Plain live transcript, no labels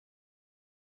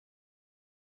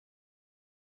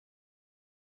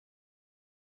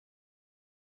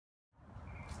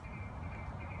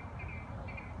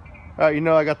Alright, you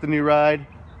know I got the new ride.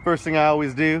 First thing I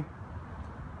always do,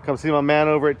 come see my man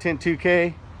over at Tint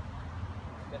 2K.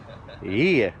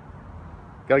 Yeah.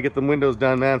 Gotta get them windows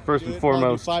done, man, first and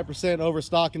foremost. 5%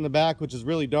 overstock in the back, which is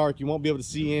really dark. You won't be able to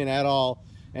see in at all.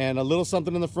 And a little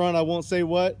something in the front, I won't say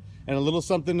what. And a little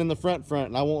something in the front,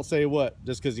 and I won't say what.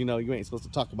 Just because, you know, you ain't supposed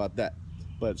to talk about that.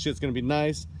 But shit's gonna be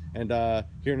nice. And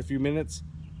here in a few minutes,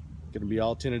 it's gonna be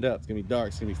all tinted up. It's gonna be dark.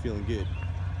 It's gonna be feeling good.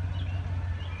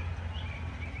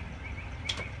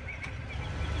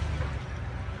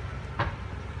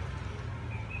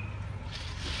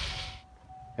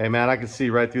 Hey man, I can see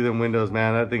right through them windows,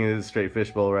 man. That thing is a straight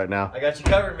fishbowl right now. I got you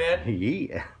covered, man.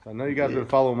 Yeah. I know you guys have been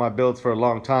following my builds for a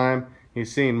long time. You've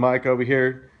seen Mike over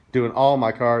here doing all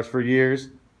my cars for years.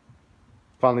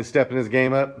 Finally stepping his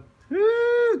game up.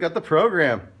 Woo, got the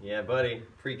program. Yeah, buddy.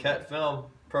 Pre-cut film.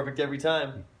 Perfect every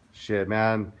time. Shit,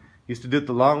 man. Used to do it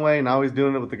the long way, and now he's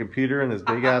doing it with the computer and this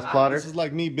big-ass plotter. This is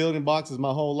like me building boxes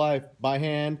my whole life by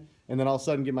hand, and then all of a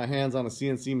sudden get my hands on a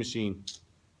CNC machine.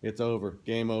 It's over.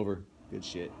 Game over. Good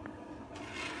shit.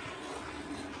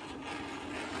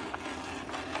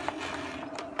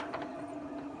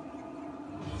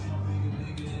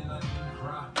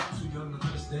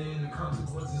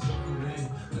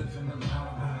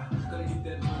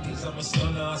 I'm a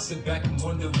stunner, I sit back and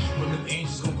wonder when them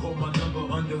angels gonna call my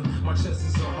number under. My chest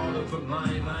is a heart of a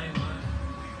lion.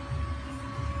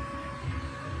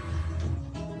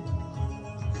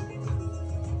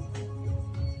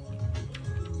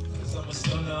 I'm a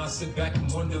stunner, I sit back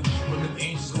and wonder when them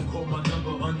angels gonna call my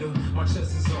number under. My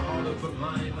chest is a heart of a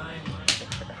lion.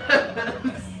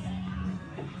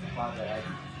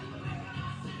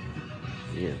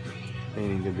 Yeah, ain't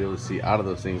even gonna be able to see out of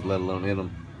those things, let alone hit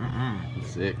them.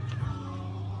 Sick.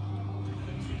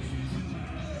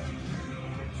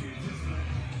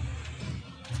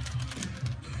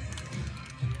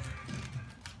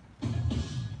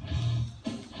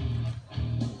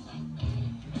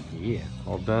 Yeah,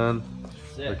 all done.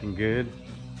 Sick. Looking good.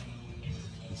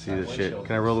 Let's see this shit.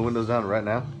 Can I roll the windows down right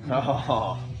now?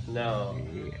 Oh, no.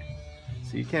 Yeah.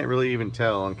 So you can't really even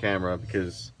tell on camera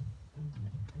because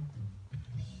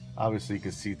obviously you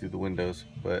can see through the windows,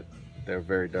 but they're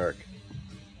very dark.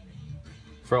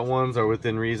 Front ones are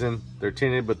within reason. They're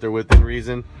tinted, but they're within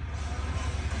reason.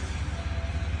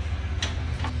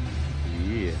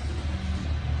 Yeah.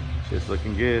 Shit's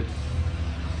looking good.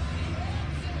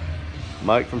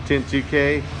 Mike from Tint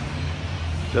 2K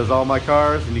does all my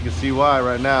cars, and you can see why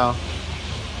right now.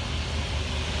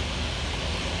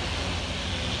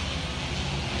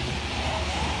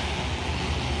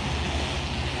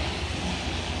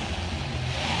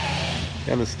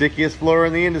 And the stickiest floor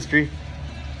in the industry.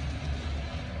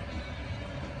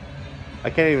 I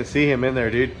can't even see him in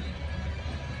there, dude.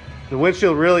 The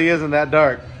windshield really isn't that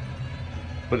dark,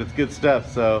 but it's good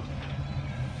stuff, so.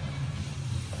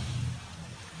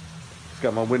 Just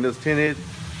got my windows tinted,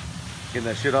 getting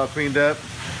that shit all cleaned up.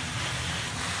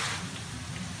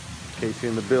 Casey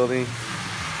in the building.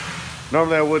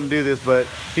 Normally I wouldn't do this, but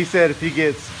he said if he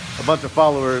gets a bunch of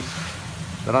followers,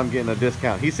 then I'm getting a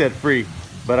discount. He said free,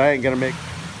 but I ain't gonna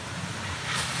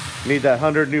need that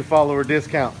 100 new follower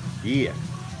discount. Yeah.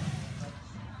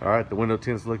 All right, the window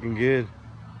tint's looking good.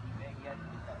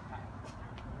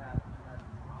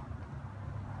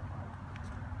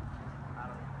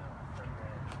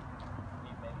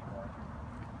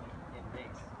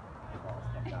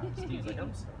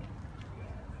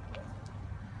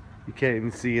 You can't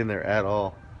even see in there at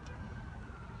all.